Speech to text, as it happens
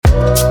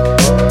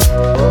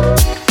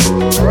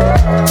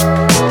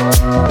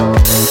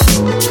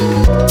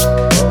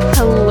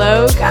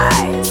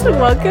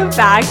Welcome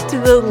back to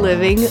the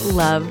Living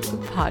Loved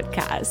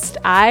podcast.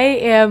 I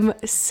am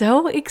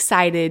so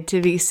excited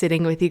to be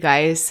sitting with you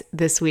guys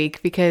this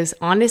week because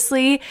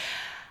honestly,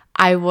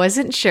 I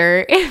wasn't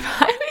sure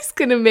if I was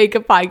going to make a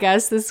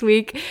podcast this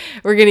week.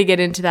 We're going to get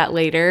into that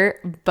later,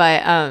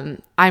 but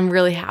I'm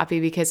really happy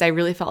because I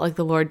really felt like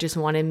the Lord just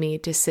wanted me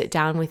to sit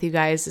down with you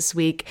guys this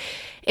week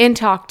and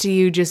talk to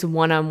you just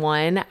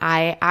one-on-one.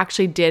 I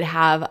actually did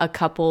have a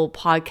couple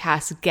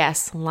podcast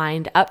guests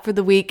lined up for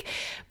the week,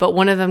 but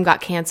one of them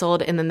got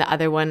canceled, and then the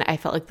other one, I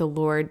felt like the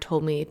Lord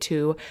told me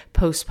to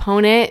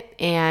postpone it,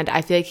 and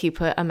I feel like He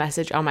put a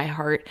message on my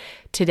heart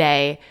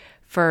today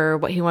for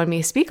what He wanted me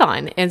to speak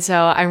on. And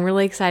so I'm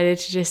really excited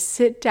to just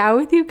sit down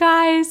with you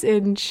guys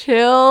and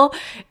chill.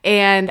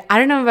 And I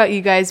don't know about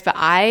you guys, but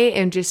I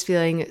am just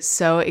feeling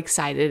so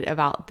excited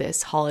about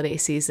this holiday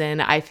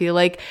season. I feel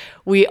like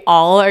we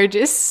all are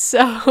just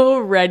so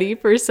ready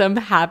for some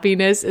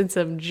happiness and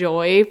some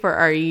joy for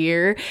our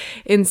year.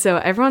 And so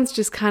everyone's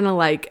just kind of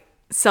like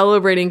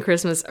celebrating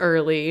Christmas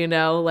early,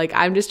 like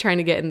I'm just trying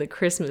to get in the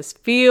Christmas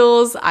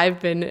feels.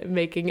 I've been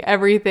making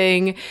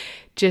everything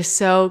just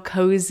so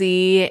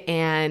cozy,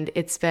 and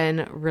it's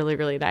been really,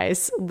 really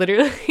nice.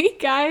 Literally,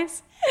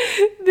 guys,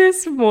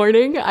 this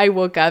morning I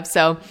woke up.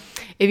 So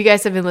if you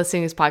guys have been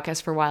listening to this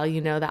podcast for a while,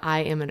 you know that I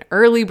am an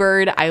early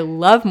bird. I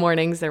love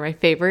mornings. They're my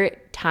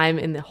favorite time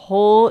in the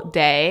whole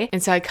day.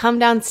 And so I come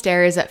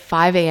downstairs at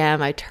 5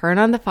 a.m. I turn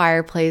on the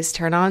fireplace,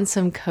 turn on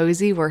some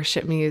cozy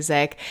worship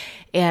music,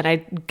 and I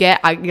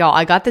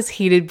got this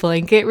heated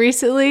blanket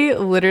recently,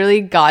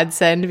 literally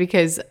godsend,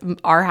 because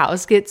our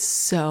house gets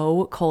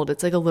so cold.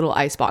 It's like a little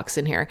ice box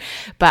in here.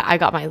 But I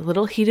got my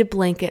little heated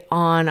blanket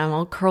on. I'm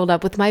all curled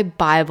up with my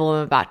Bible.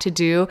 I'm about to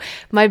do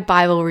my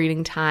Bible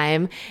reading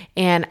time.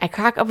 And I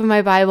crack open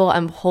my Bible.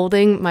 I'm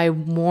holding my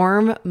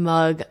warm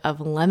mug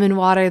of lemon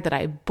water that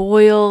I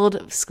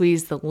boiled,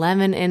 squeezed the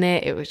lemon in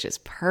it. It was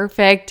just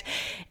perfect.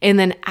 And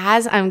then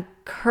as I'm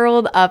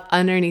curled up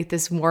underneath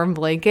this warm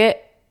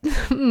blanket,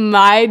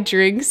 my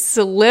drink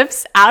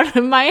slips out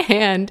of my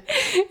hand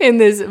in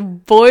this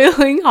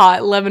boiling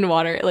hot lemon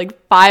water at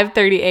like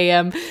 5:30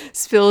 a.m.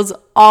 spills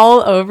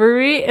all over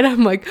me, and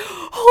I'm like,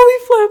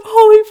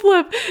 holy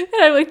flip,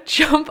 and I like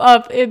jump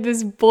up in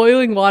this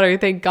boiling water.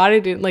 Thank God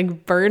it didn't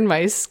like burn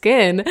my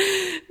skin,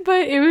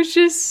 but it was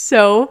just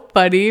so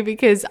funny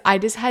because I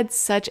just had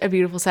such a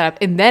beautiful setup.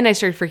 And then I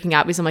started freaking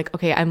out because I'm like,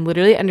 okay, I'm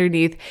literally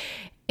underneath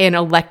an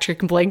electric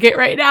blanket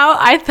right now.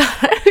 I thought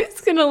I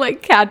was gonna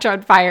like catch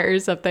on fire or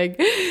something.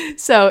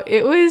 So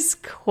it was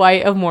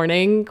quite a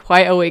morning,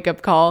 quite a wake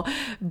up call,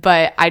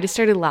 but I just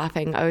started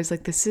laughing. I was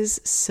like, this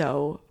is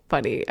so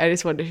funny. I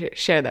just wanted to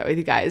share that with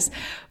you guys.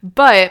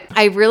 But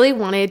I really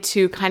wanted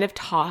to kind of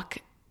talk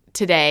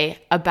today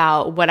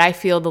about what I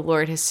feel the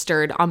Lord has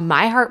stirred on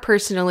my heart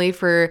personally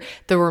for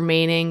the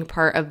remaining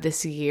part of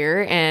this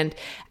year. And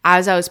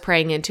as I was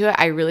praying into it,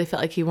 I really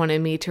felt like He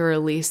wanted me to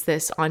release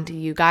this onto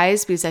you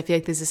guys because I feel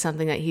like this is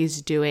something that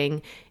He's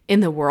doing in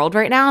the world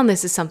right now. And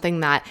this is something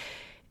that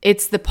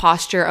it's the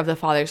posture of the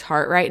Father's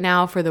heart right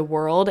now for the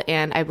world.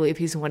 And I believe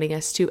He's wanting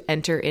us to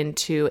enter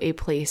into a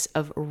place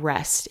of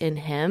rest in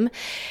Him.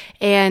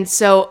 And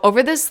so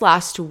over this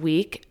last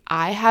week,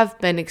 I have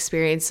been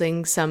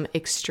experiencing some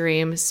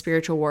extreme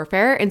spiritual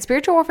warfare. And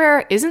spiritual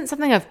warfare isn't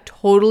something I've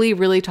totally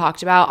really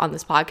talked about on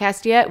this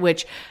podcast yet,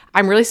 which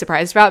I'm really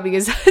surprised about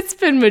because it's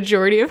been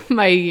majority of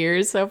my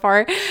years so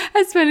far.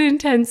 It's been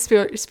intense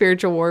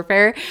spiritual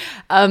warfare.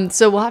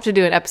 So we'll have to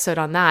do an episode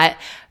on that.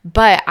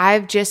 But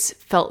I've just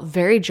felt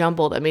very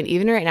jumbled. I mean,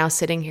 even right now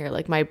sitting here,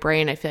 like my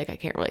brain, I feel like I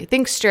can't really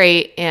think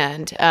straight.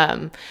 And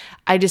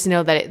I just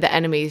know that the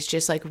enemy is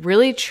just like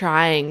really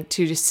trying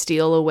to just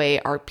steal away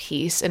our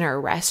peace and our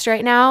rest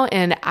right now.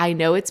 And I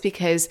know it's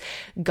because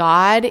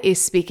God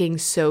is speaking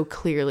so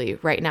clearly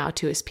right now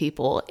to His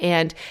people.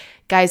 And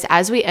guys,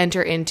 as we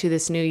enter into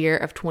this new year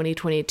of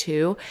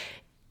 2022,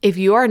 if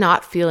you are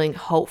not feeling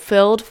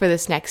hope-filled for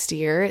this next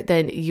year,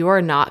 then you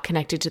are not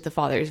connected to the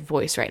Father's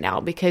voice right now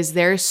because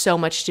there's so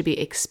much to be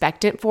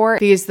expectant for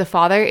because the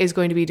Father is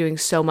going to be doing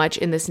so much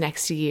in this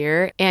next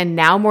year. And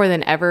now more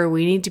than ever,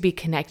 we need to be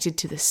connected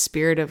to the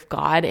Spirit of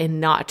God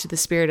and not to the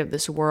spirit of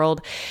this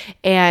world.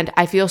 And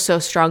I feel so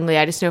strongly,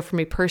 I just know for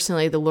me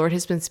personally, the Lord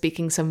has been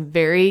speaking some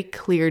very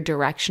clear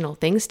directional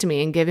things to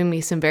me and giving me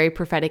some very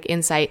prophetic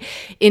insight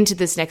into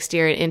this next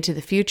year and into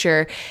the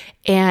future.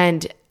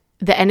 And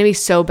the enemy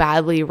so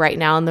badly right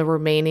now in the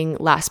remaining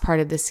last part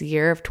of this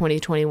year of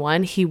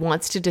 2021, he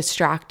wants to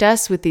distract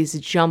us with these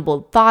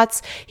jumbled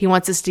thoughts. He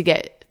wants us to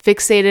get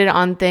fixated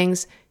on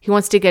things. He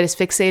wants to get us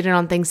fixated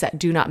on things that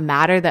do not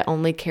matter, that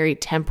only carry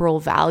temporal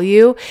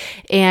value.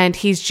 And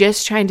he's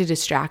just trying to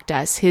distract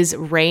us. His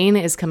reign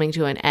is coming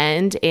to an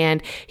end,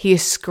 and he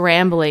is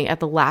scrambling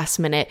at the last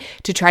minute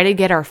to try to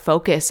get our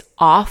focus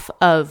off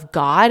of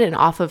God and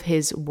off of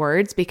His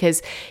words,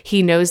 because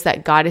he knows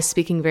that God is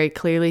speaking very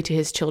clearly to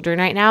His children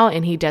right now,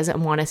 and he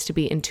doesn't want us to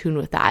be in tune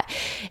with that.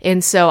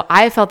 And so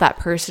I felt that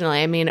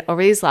personally. I mean,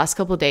 over these last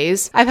couple of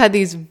days, I've had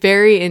these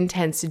very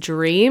intense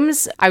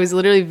dreams. I was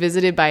literally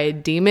visited by a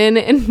demon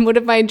in in one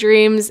of my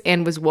dreams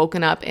and was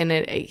woken up in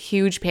a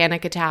huge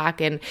panic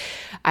attack. And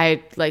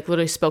I like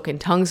literally spoke in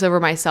tongues over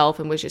myself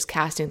and was just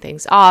casting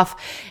things off.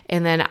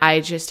 And then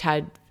I just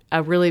had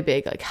a really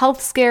big like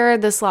health scare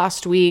this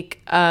last week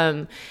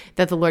that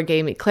the Lord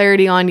gave me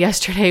clarity on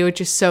yesterday,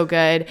 which is so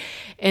good.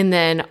 And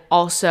then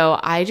also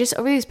I just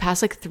over these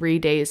past like 3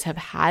 days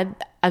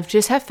I've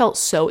just felt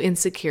so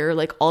insecure.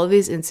 Like all of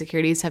these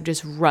insecurities have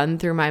just run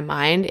through my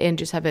mind and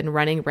just have been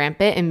running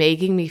rampant and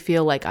making me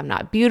feel like I'm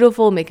not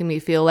beautiful, making me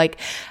feel like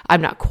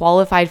I'm not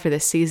qualified for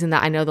the season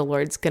that I know the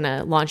Lord's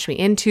gonna launch me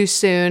into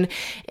soon.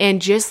 And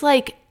just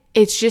like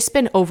it's just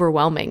been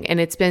overwhelming and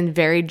it's been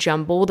very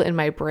jumbled in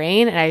my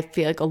brain. And I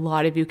feel like a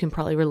lot of you can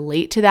probably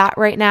relate to that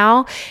right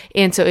now.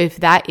 And so if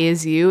that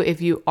is you,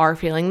 if you are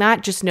feeling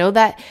that, just know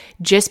that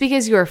just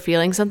because you are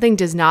feeling something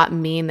does not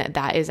mean that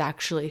that is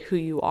actually who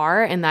you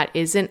are. And that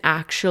isn't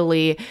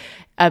actually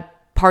a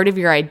part of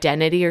your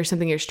identity or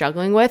something you're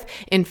struggling with.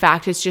 In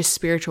fact, it's just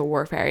spiritual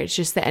warfare. It's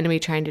just the enemy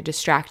trying to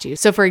distract you.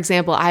 So for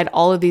example, I had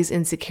all of these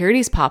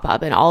insecurities pop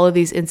up and all of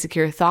these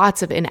insecure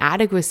thoughts of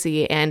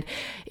inadequacy and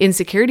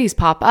insecurities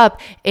pop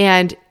up.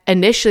 And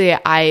initially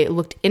I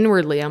looked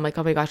inwardly. I'm like,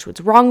 oh my gosh,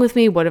 what's wrong with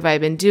me? What have I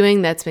been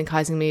doing that's been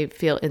causing me to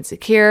feel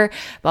insecure?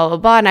 Blah, blah,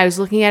 blah. And I was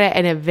looking at it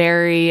in a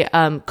very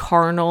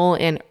carnal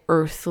and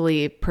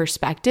earthly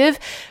perspective.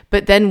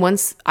 But then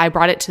once I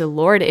brought it to the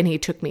Lord and he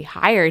took me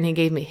higher and he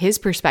gave me his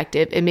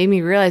perspective, it made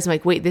me realize I'm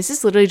like, wait, this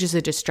is literally just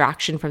a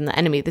distraction from the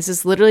enemy. This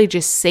is literally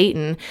just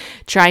Satan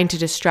trying to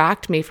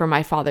distract me from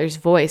my Father's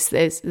voice.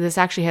 This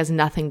actually has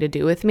nothing to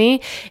do with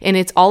me. And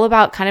it's all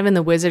about kind of in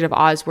the Wizard of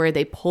Oz where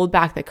they pulled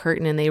back the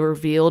curtain and they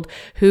revealed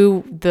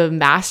who the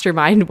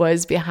mastermind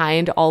was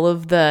behind all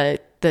of the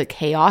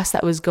chaos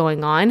that was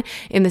going on.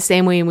 In the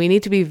same way, we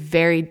need to be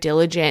very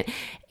diligent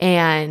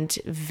and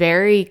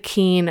very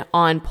keen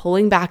on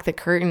pulling back the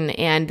curtain.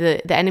 And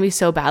the enemy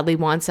so badly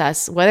wants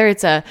us, whether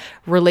it's a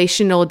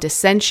relational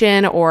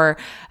dissension or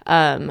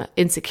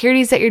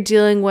insecurities that you're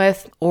dealing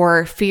with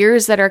or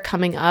fears that are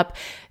coming up,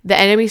 the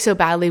enemy so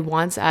badly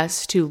wants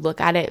us to look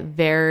at it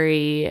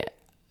very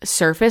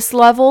surface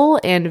level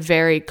and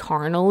very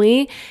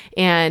carnally.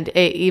 And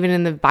even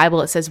in the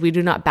Bible, it says we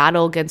do not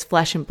battle against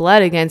flesh and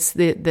blood, against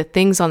the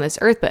things on this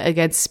earth, but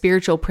against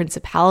spiritual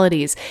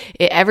principalities.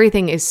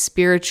 Everything is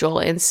spiritual.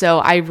 And so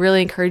I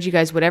really encourage you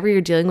guys, whatever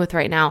you're dealing with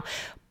right now,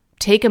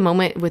 take a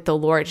moment with the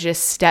Lord,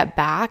 just step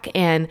back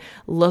and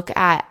look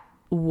at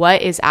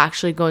what is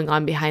actually going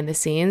on behind the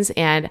scenes.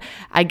 And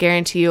I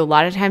guarantee you a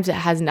lot of times it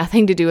has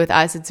nothing to do with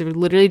us. It's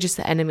literally just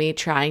the enemy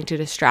trying to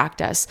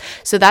distract us.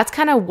 So that's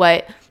kind of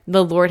what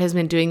the Lord has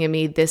been doing in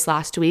me this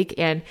last week.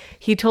 And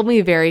he told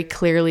me very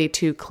clearly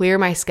to clear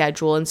my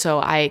schedule. And so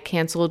I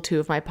canceled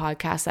 2 of my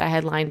podcasts that I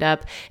had lined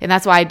up. And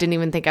that's why I didn't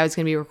even think I was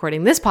going to be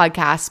recording this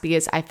podcast,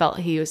 because I felt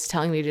he was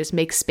telling me to just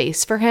make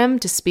space for him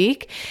to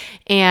speak.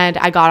 And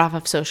I got off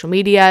of social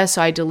media.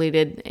 So I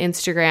deleted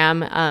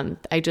Instagram.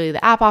 I deleted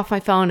the app off my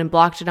phone and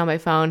blocked it on my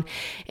phone.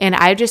 And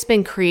I've just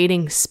been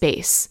creating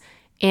space.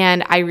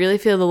 And I really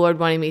feel the Lord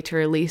wanting me to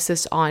release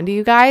this on to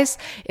you guys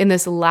in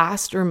this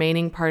last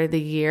remaining part of the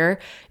year.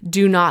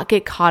 Do not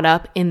get caught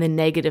up in the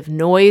negative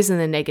noise and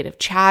the negative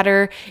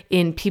chatter,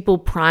 in people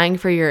prying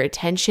for your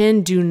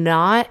attention. Do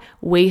not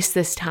waste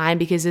this time,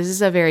 because this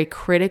is a very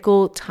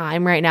critical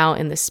time right now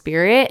in the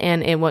spirit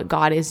and in what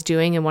God is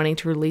doing and wanting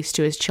to release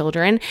to his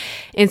children.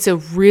 And so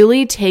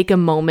really take a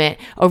moment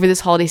over this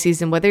holiday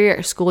season, whether you're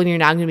at school and you're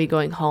now going to be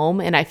going home.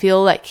 And I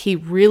feel like he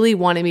really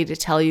wanted me to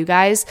tell you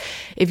guys,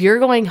 if you're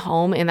going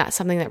home and that's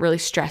something that really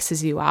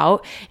stresses you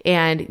out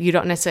and you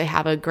don't necessarily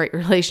have a great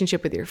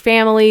relationship with your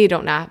family, you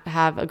don't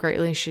have a great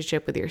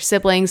relationship with your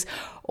siblings,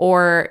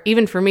 or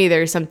even for me,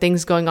 there's some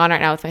things going on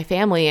right now with my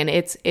family and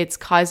it's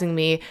causing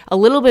me a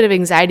little bit of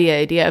anxiety, the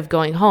idea of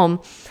going home.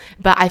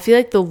 But I feel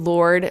like the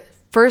Lord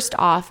first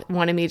off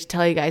wanted me to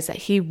tell you guys that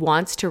he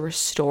wants to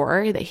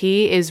restore, that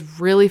he is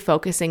really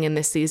focusing in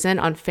this season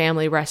on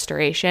family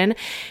restoration.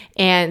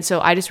 And so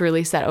I just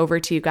released that over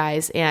to you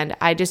guys. And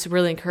I just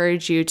really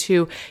encourage you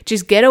to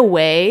just get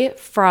away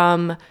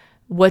from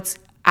what's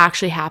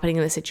actually happening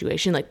in the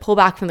situation, like pull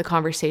back from the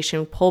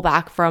conversation, pull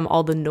back from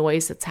all the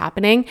noise that's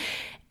happening,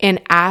 and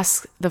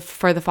ask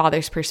for the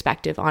Father's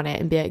perspective on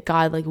it and be like,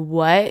 God, like,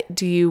 what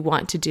do you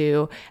want to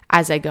do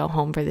as I go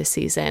home for this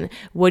season?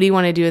 What do you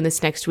want to do in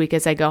this next week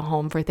as I go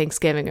home for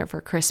Thanksgiving or for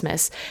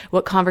Christmas?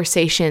 What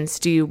conversations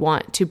do you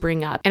want to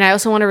bring up? And I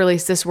also want to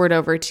release this word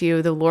over to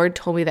you. The Lord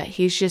told me that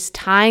he's just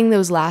tying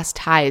those last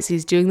ties.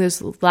 He's doing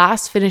those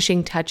last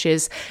finishing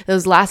touches,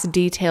 those last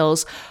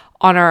details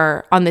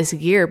on this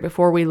year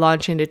before we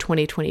launch into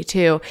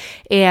 2022.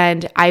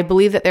 And I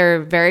believe that there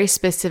are very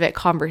specific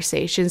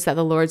conversations that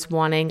the Lord's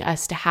wanting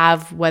us to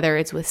have, whether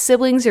it's with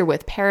siblings or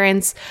with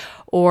parents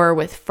or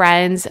with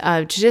friends,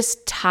 to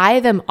just tie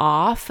them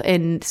off.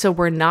 And so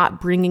we're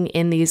not bringing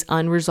in these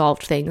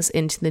unresolved things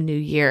into the new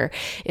year.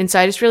 And so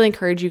I just really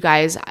encourage you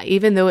guys,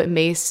 even though it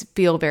may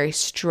feel very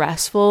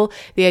stressful,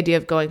 the idea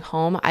of going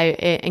home,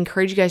 I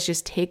encourage you guys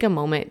just take a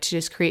moment to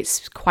just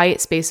create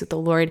quiet space with the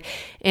Lord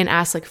and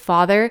ask, like,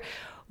 Father,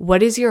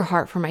 what is your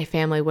heart for my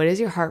family? What is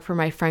your heart for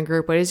my friend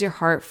group? What is your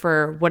heart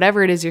for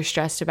whatever it is you're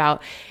stressed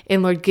about?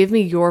 And Lord, give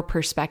me your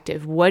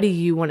perspective. What do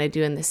you want to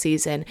do in this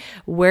season?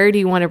 Where do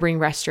you want to bring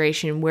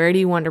restoration? Where do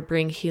you want to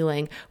bring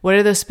healing? What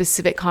are those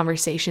specific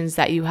conversations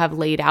that you have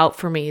laid out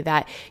for me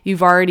that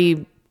you've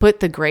already put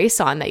the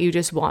grace on that you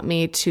just want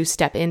me to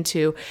step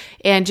into?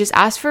 And just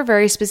ask for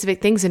very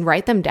specific things and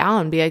write them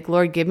down. Be like,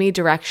 Lord, give me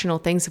directional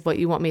things of what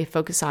you want me to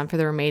focus on for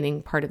the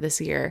remaining part of this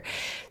year.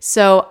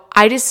 So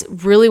I just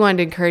really wanted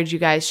to encourage you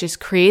guys, just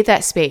create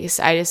that space.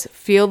 I just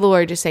feel the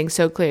Lord just saying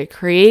so clear,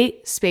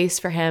 create space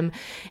for him.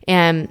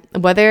 And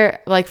whether,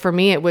 like for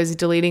me, it was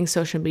deleting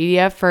social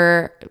media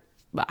for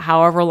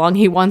however long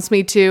he wants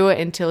me to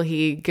until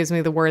he gives me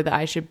the word that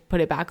I should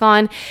put it back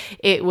on.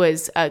 It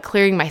was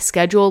clearing my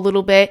schedule a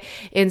little bit.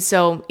 And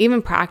so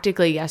even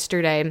practically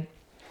yesterday,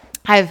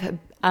 I've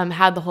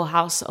had the whole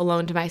house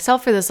alone to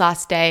myself for this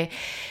last day.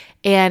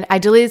 And I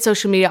deleted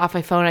social media off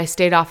my phone. I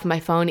stayed off of my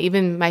phone.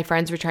 Even my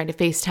friends were trying to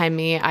FaceTime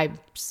me. I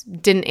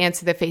didn't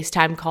answer the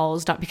FaceTime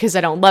calls, not because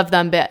I don't love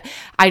them, but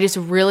I just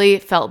really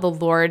felt the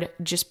Lord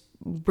just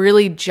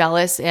really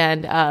jealous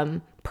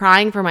and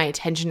prying for my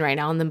attention right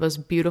now in the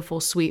most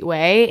beautiful, sweet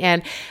way.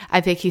 And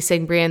I think he's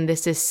saying, Brian,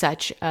 this is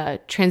such a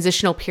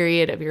transitional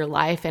period of your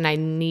life, and I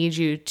need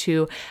you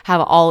to have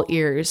all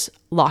ears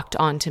locked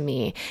onto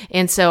me.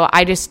 And so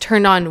I just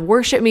turned on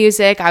worship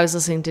music. I was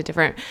listening to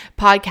different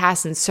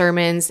podcasts and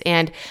sermons,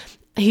 and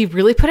he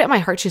really put it in my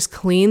heart, just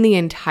clean the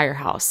entire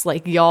house.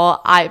 Like,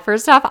 y'all,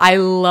 first off, I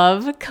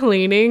love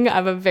cleaning.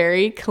 I'm a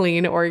very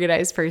clean,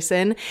 organized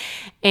person,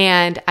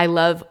 and I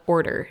love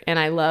order, and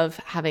I love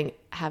having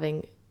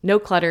no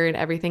clutter and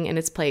everything in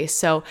its place.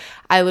 So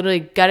I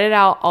literally gutted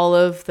out all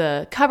of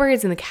the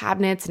cupboards and the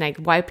cabinets, and I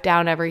wiped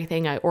down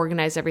everything. I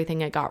organized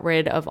everything. I got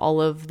rid of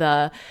all of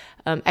the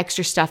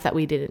extra stuff that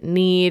we didn't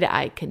need.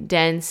 I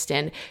condensed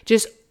and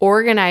just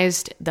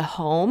organized the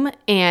home.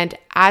 And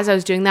as I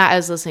was doing that, I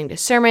was listening to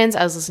sermons,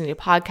 I was listening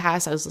to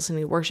podcasts, I was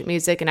listening to worship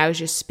music, and I was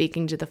just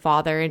speaking to the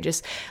Father and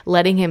just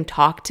letting him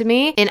talk to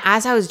me. And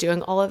as I was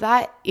doing all of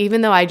that,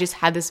 even though I just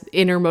had this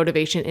inner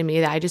motivation in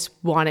me that I just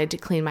wanted to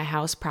clean my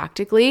house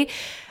practically,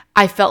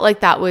 I felt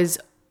like that was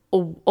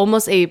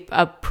almost a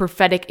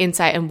prophetic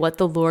insight in what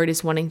the Lord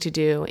is wanting to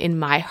do in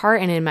my heart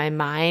and in my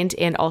mind,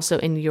 and also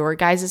in your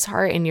guys'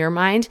 heart and your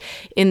mind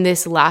in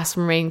this last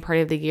remaining part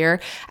of the year.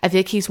 I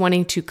think he's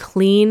wanting to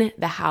clean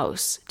the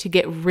house, to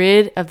get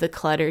rid of the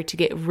clutter, to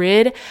get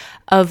rid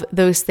of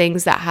those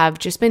things that have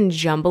just been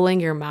jumbling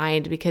your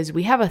mind, because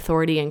we have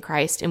authority in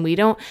Christ and we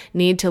don't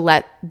need to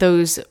let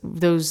those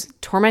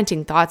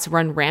tormenting thoughts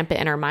run rampant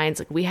in our minds.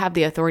 Like, we have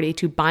the authority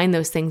to bind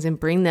those things and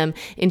bring them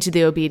into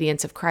the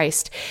obedience of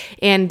Christ.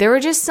 And there were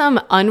just some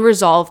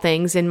unresolved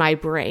things in my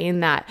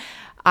brain that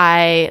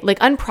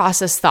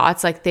unprocessed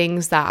thoughts, like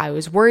things that I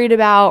was worried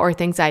about or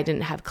things I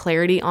didn't have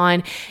clarity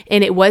on.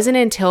 And it wasn't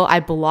until I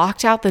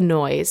blocked out the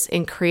noise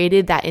and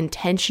created that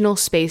intentional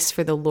space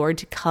for the Lord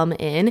to come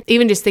in.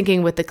 Even just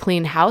thinking with the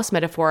clean house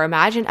metaphor,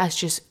 imagine us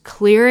just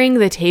clearing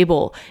the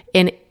table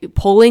and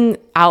pulling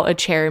out a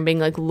chair and being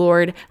like,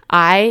 Lord,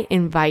 I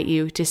invite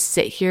you to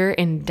sit here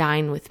and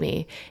dine with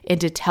me and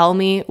to tell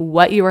me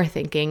what you are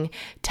thinking.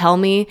 Tell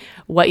me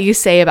what you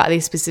say about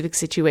these specific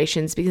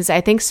situations, because I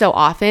think so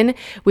often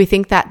we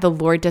think that the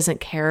Lord doesn't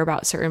care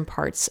about certain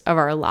parts of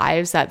our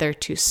lives, that they're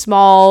too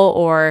small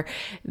or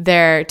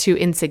they're too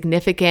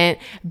insignificant.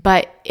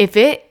 But if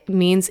it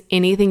means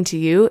anything to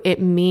you,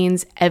 it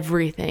means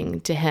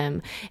everything to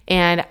him.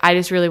 And I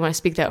just really want to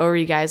speak that over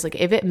you guys. Like,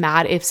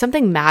 if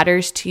something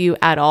matters to you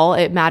at all,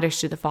 it matters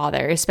to the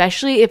Father,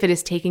 especially if it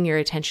is taking your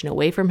attention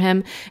away from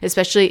him,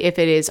 especially if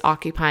it is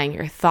occupying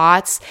your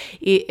thoughts,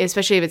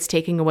 especially if it's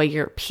taking away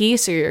your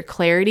peace or your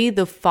clarity.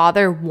 The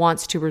Father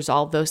wants to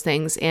resolve those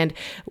things. And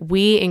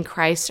we in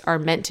Christ are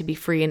meant to be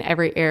free in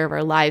every area of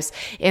our lives.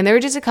 And there were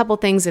just a couple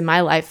things in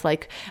my life,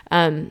 like,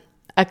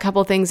 a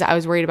couple things that I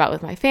was worried about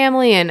with my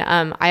family. And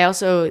I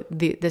also,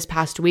 this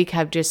past week,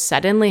 have just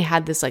suddenly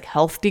had this like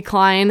health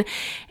decline,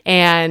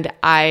 and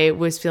I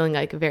was feeling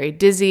like very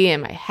dizzy,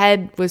 and my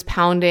head was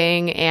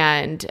pounding,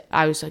 and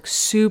I was like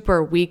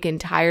super weak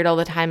and tired all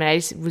the time. And I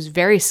just was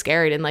very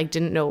scared and like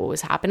didn't know what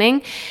was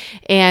happening.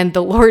 And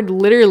the Lord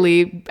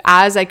literally,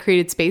 as I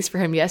created space for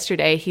him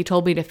yesterday, he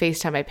told me to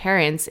FaceTime my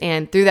parents.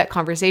 And through that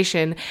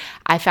conversation,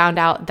 I found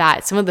out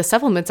that some of the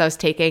supplements I was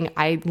taking,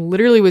 I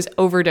literally was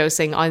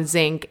overdosing on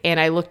zinc.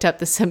 And I looked up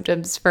the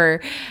symptoms for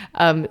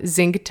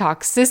zinc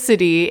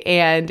toxicity,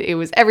 and it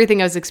was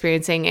everything I was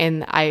experiencing.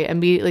 And I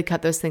immediately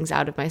cut those things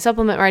out of my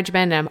supplement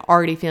regimen, and I'm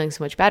already feeling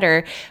so much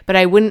better. But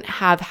I wouldn't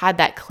have had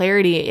that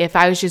clarity if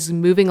I was just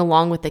moving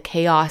along with the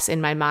chaos in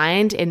my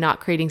mind and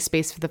not creating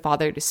space for the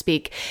Father to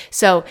speak.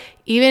 So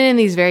even in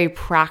these very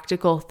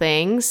practical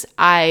things,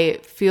 I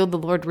feel the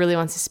Lord really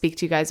wants to speak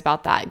to you guys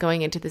about that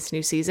going into this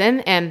new season.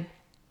 And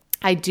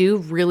I do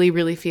really,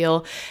 really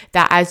feel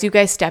that as you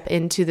guys step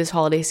into this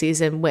holiday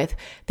season with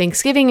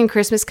Thanksgiving and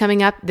Christmas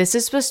coming up, this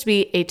is supposed to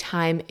be a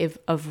time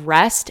of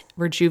rest,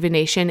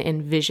 rejuvenation,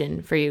 and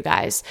vision for you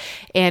guys,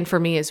 and for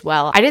me as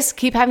well. I just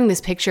keep having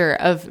this picture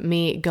of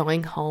me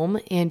going home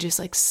and just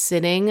like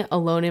sitting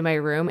alone in my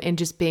room and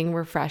just being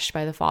refreshed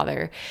by the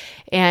Father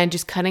and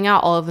just cutting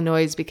out all of the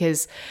noise,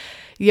 because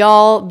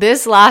y'all,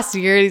 this last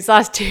year, these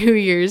last 2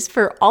 years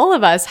for all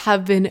of us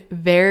have been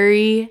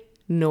very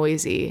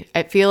noisy.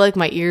 I feel like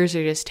my ears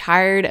are just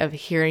tired of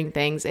hearing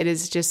things. It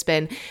has just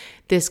been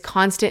this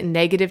constant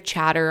negative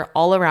chatter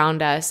all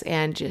around us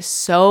and just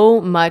so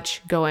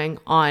much going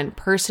on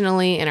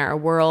personally in our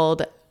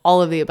world,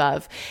 all of the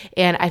above.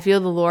 And I feel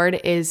the Lord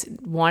is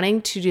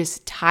wanting to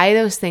just tie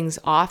those things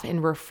off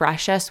and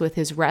refresh us with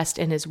his rest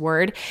and his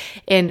word,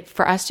 and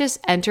for us just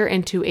enter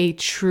into a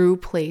true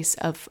place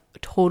of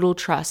total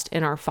trust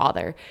in our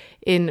Father,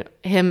 in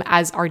him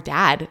as our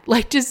dad,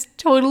 like just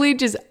totally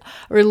just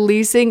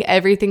releasing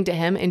everything to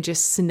him and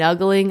just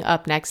snuggling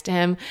up next to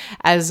him.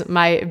 As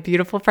my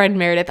beautiful friend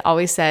Meredith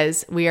always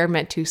says, we are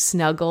meant to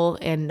snuggle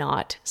and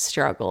not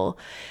struggle.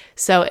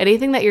 So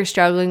anything that you're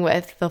struggling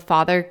with, the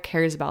Father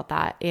cares about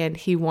that, and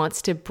he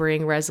wants to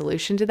bring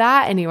resolution to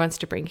that, and he wants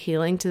to bring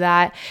healing to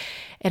that.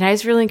 And I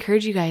just really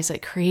encourage you guys,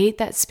 like, create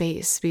that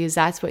space, because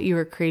that's what you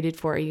were created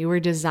for. You were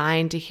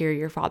designed to hear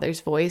your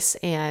Father's voice,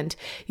 and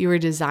you were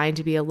designed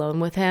to be alone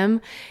with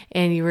him,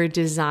 and you were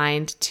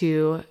designed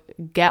to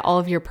get all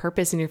of your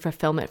purpose and your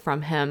fulfillment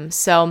from him.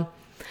 So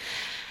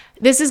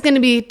this is going to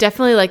be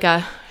definitely like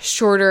a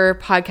shorter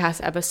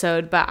podcast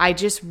episode, but I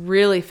just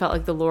really felt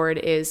like the Lord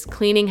is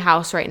cleaning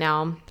house right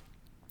now.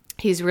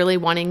 He's really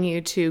wanting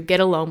you to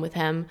get alone with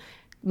him,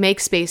 make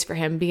space for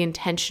him, be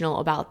intentional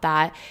about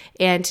that,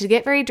 and to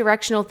get very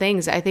directional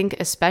things. I think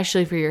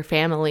especially for your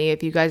family,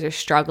 if you guys are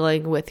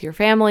struggling with your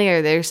family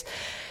or there's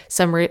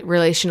some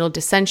relational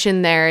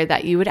dissension there,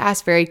 that you would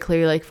ask very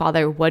clearly, like,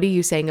 Father, what are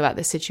you saying about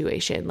this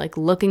situation? Like,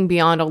 looking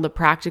beyond all the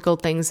practical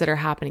things that are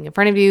happening in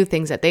front of you,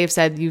 things that they've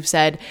said,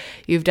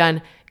 you've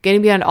done,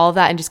 getting beyond all of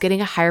that and just getting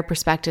a higher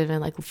perspective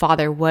and like,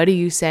 Father, what are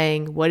you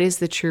saying? What is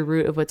the true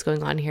root of what's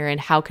going on here? And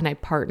how can I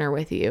partner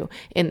with you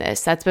in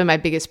this? That's been my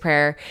biggest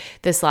prayer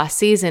this last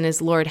season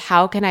is, Lord,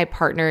 how can I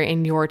partner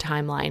in your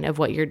timeline of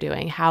what you're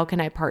doing? How can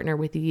I partner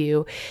with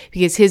you?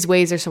 Because his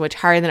ways are so much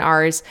higher than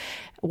ours.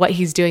 What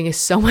he's doing is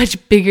so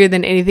much bigger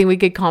than anything we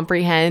could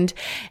comprehend.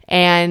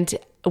 And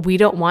we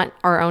don't want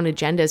our own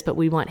agendas, but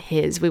we want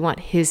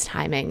his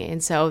timing.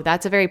 And so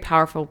that's a very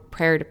powerful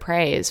prayer to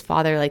pray is,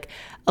 Father, like,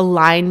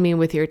 align me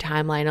with your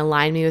timeline,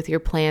 align me with your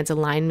plans,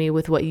 align me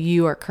with what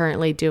you are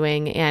currently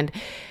doing, and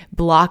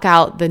block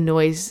out the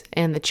noise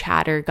and the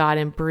chatter, God,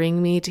 and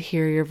bring me to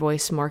hear your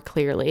voice more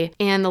clearly.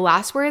 And the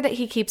last word that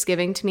he keeps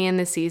giving to me in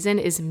this season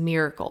is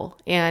miracle.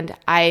 And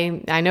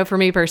I know for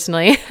me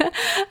personally,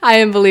 I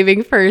am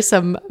believing for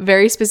some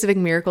very specific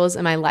miracles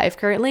in my life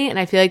currently. And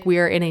I feel like we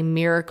are in a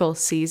miracle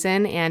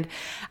season. And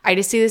I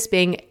just see this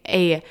being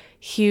a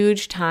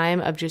huge time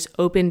of just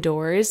open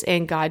doors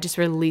and God just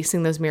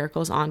releasing those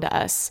miracles onto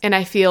us. And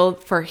I feel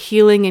for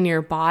healing in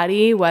your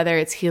body, whether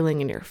it's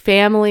healing in your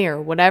family or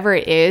whatever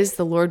it is,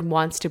 the Lord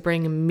wants to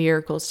bring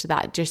miracles to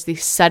that, just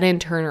these sudden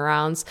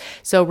turnarounds.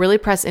 So really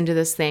press into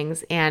those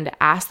things and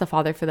ask the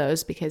Father for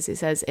those, because he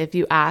says, if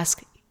you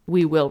ask,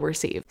 we will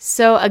receive.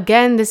 So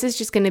again, this is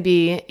just going to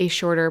be a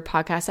shorter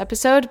podcast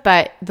episode,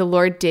 but the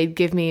Lord did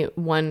give me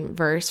one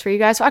verse for you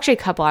guys. So actually a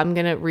couple, I'm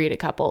going to read a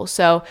couple.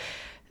 So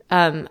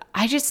when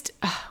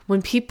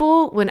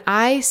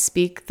I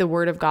speak the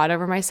word of God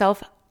over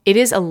myself, it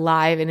is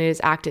alive and it is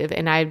active.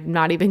 And I'm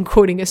not even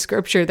quoting a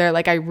scripture there.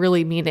 Like, I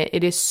really mean it.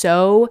 It is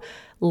so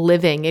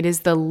living. It is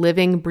the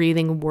living,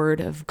 breathing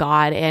word of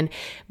God. And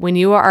when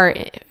you are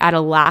at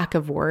a lack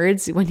of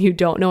words, when you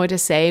don't know what to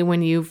say,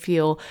 when you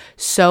feel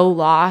so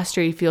lost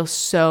or you feel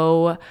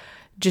so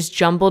just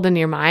jumbled in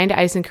your mind,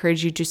 I just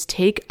encourage you, just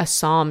take a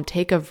psalm,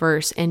 take a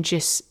verse, and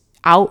just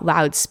out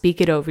loud speak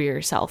it over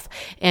yourself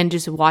and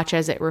just watch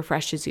as it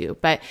refreshes you.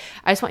 But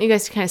I just want you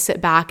guys to kind of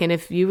sit back, and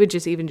if you would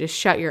just even just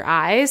shut your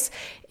eyes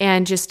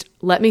and just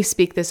let me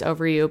speak this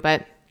over you.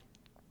 But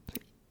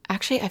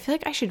actually, I feel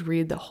like I should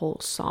read the whole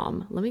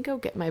psalm. Let me go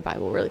get my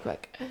Bible really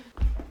quick.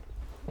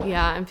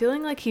 Yeah, I'm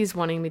feeling like he's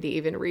wanting me to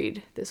even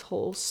read this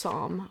whole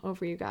psalm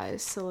over you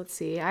guys. So let's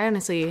see. I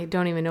honestly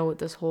don't even know what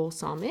this whole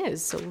psalm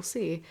is, so we'll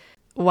see.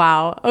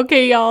 Wow.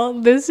 Okay, y'all,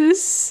 this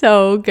is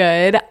so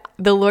good.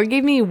 The Lord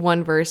gave me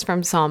one verse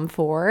from Psalm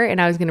 4, and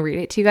I was going to read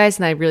it to you guys,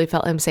 and I really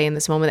felt him say in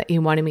this moment that he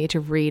wanted me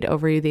to read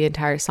over you the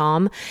entire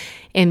psalm,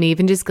 and me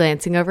even just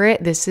glancing over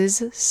it, this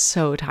is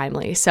so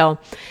timely. So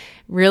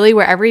really,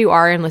 wherever you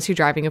are, unless you're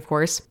driving, of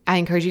course, I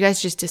encourage you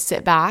guys just to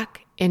sit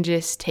back and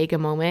just take a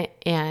moment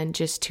and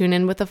just tune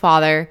in with the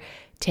Father,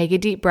 take a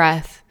deep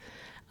breath,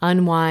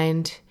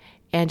 unwind,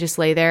 and just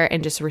lay there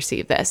and just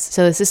receive this.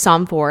 So this is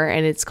Psalm 4,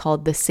 and it's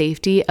called The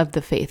Safety of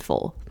the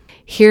Faithful.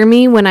 Hear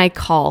me when I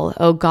call,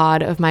 O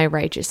God of my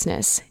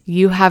righteousness.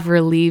 You have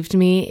relieved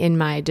me in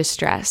my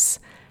distress.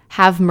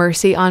 Have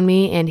mercy on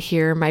me and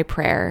hear my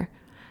prayer.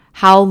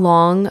 How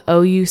long,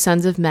 O you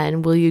sons of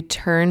men, will you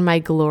turn my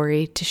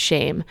glory to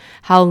shame?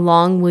 How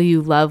long will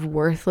you love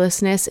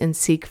worthlessness and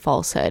seek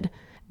falsehood?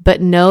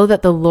 But know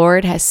that the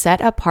Lord has set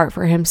apart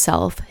for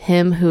himself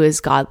him who is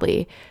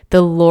godly.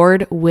 The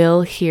Lord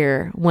will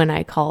hear when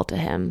I call to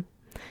him.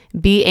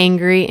 Be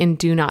angry and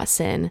do not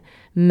sin.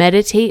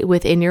 Meditate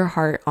within your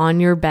heart on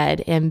your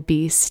bed and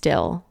be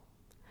still.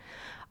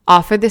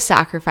 Offer the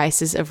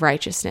sacrifices of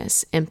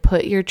righteousness and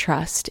put your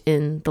trust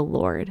in the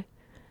Lord.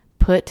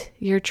 Put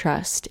your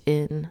trust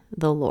in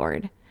the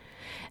Lord.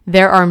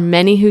 There are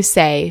many who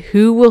say,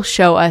 who will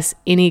show us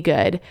any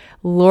good?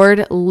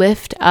 Lord,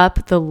 lift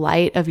up the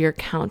light of your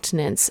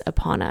countenance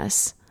upon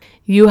us.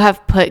 You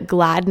have put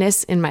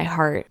gladness in my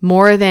heart,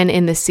 more than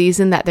in the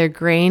season that their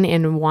grain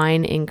and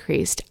wine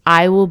increased.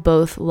 I will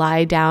both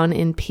lie down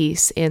in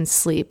peace and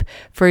sleep,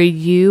 for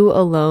you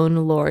alone,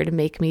 Lord,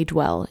 make me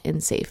dwell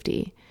in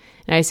safety.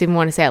 And I just even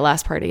want to say that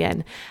last part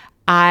again.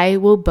 I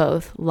will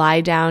both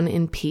lie down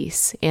in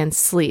peace and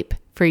sleep,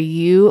 for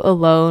you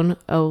alone,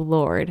 O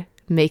Lord,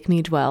 make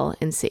me dwell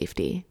in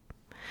safety.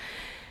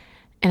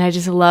 And I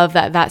just love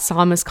that that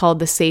psalm is called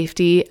the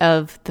safety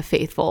of the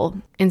faithful.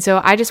 And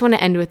so I just want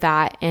to end with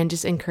that and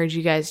just encourage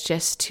you guys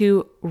just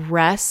to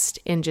rest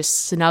and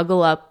just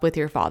snuggle up with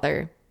your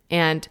Father.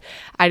 And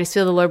I just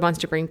feel the Lord wants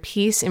to bring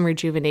peace and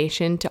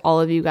rejuvenation to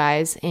all of you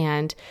guys,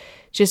 and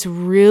just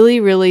really,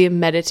 really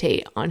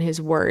meditate on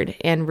his word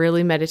and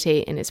really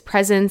meditate in his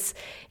presence,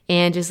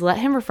 and just let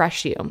him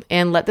refresh you,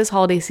 and let this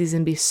holiday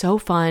season be so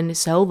fun,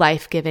 so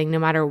life-giving, no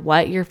matter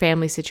what your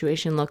family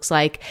situation looks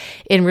like,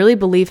 and really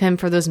believe him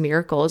for those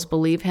miracles,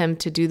 believe him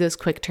to do those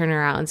quick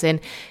turnarounds,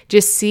 and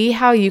just see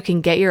how you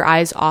can get your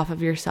eyes off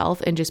of yourself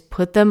and just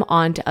put them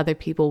on to other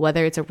people,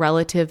 whether it's a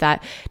relative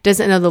that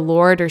doesn't know the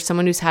Lord or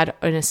someone who's had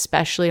an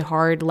especially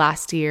hard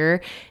last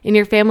year in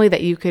your family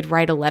that you could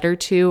write a letter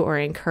to or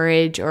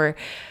encourage or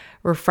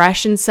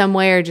refresh in some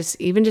way, or just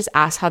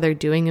ask how they're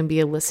doing and be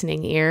a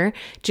listening ear.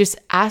 Just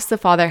ask the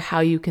Father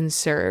how you can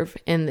serve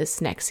in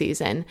this next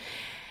season.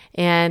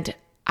 And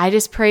I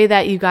just pray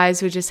that you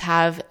guys would just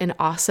have an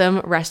awesome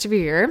rest of your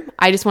year.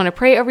 I just want to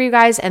pray over you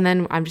guys, and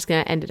then I'm just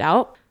going to end it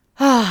out.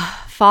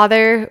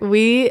 Father,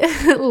 we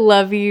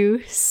love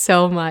you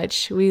so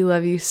much. We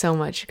love you so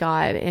much,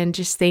 God. And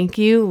just thank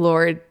you,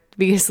 Lord,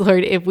 because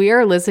Lord, if we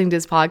are listening to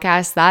this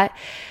podcast,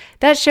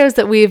 that shows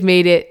that we have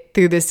made it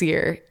through this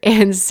year.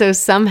 And so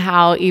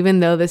somehow, even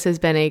though this has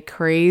been a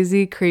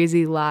crazy,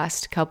 crazy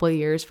last couple of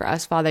years for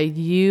us, Father,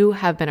 you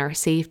have been our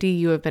safety,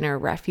 you have been our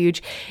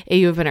refuge, and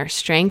you have been our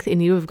strength,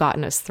 and you have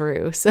gotten us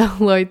through. So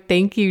Lord,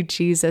 thank you,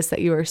 Jesus,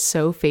 that you are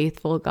so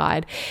faithful,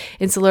 God.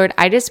 And so Lord,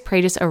 I just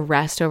pray just a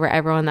rest over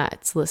everyone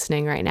that's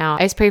listening right now.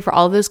 I just pray for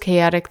all those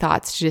chaotic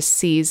thoughts to just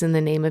cease in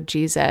the name of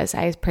Jesus.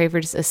 I just pray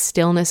for just a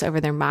stillness over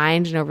their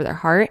mind and over their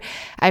heart.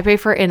 I pray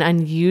for an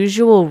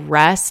unusual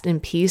rest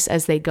and peace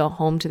as they go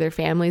home to their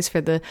families for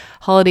the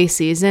holiday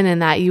season,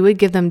 and that you would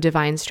give them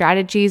divine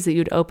strategies, that you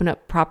would open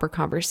up proper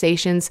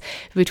conversations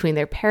between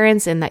their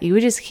parents, and that you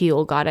would just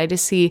heal, God. I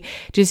just see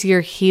just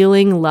your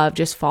healing love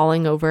just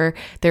falling over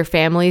their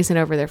families and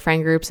over their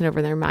friend groups and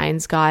over their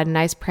minds, God. And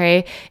I just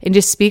pray and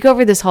just speak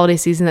over this holiday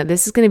season that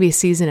this is going to be a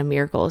season of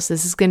miracles.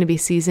 This is going to be a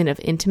season of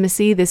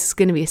intimacy. This is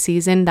going to be a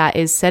season that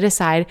is set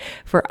aside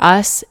for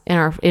us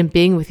in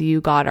being with you,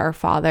 God, our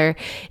Father.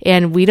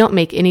 And we don't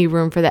make any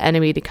room for the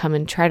enemy to come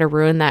and try to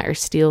ruin that or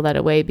steal that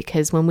away,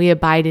 because when we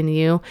abide in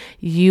you,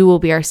 you will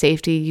be our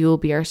safety, you will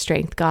be our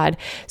strength, God.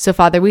 So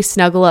Father, we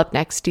snuggle up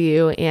next to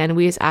you, and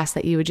we just ask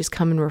that you would just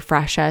come and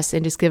refresh us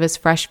and just give us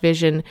fresh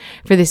vision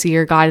for this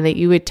year, God, and that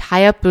you would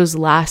tie up those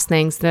last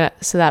things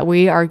so that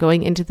we are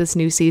going into this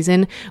new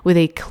season with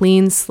a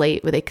clean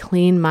slate, with a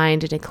clean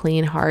mind and a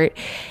clean heart,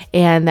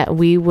 and that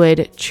we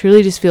would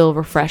truly just feel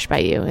refreshed by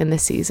you in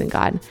this season,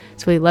 God.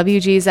 So we love you,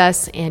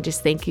 Jesus, and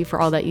just thank you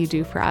for all that you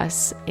do for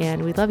us,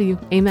 and we love you.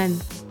 Amen.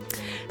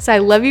 So I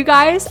love you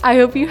guys. I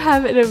hope you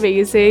have an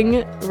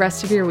amazing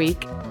rest of your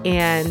week,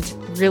 and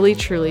really,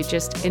 truly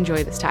just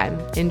enjoy this time.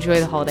 Enjoy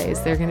the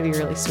holidays. They're going to be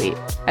really sweet.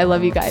 I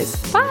love you guys.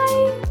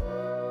 Bye.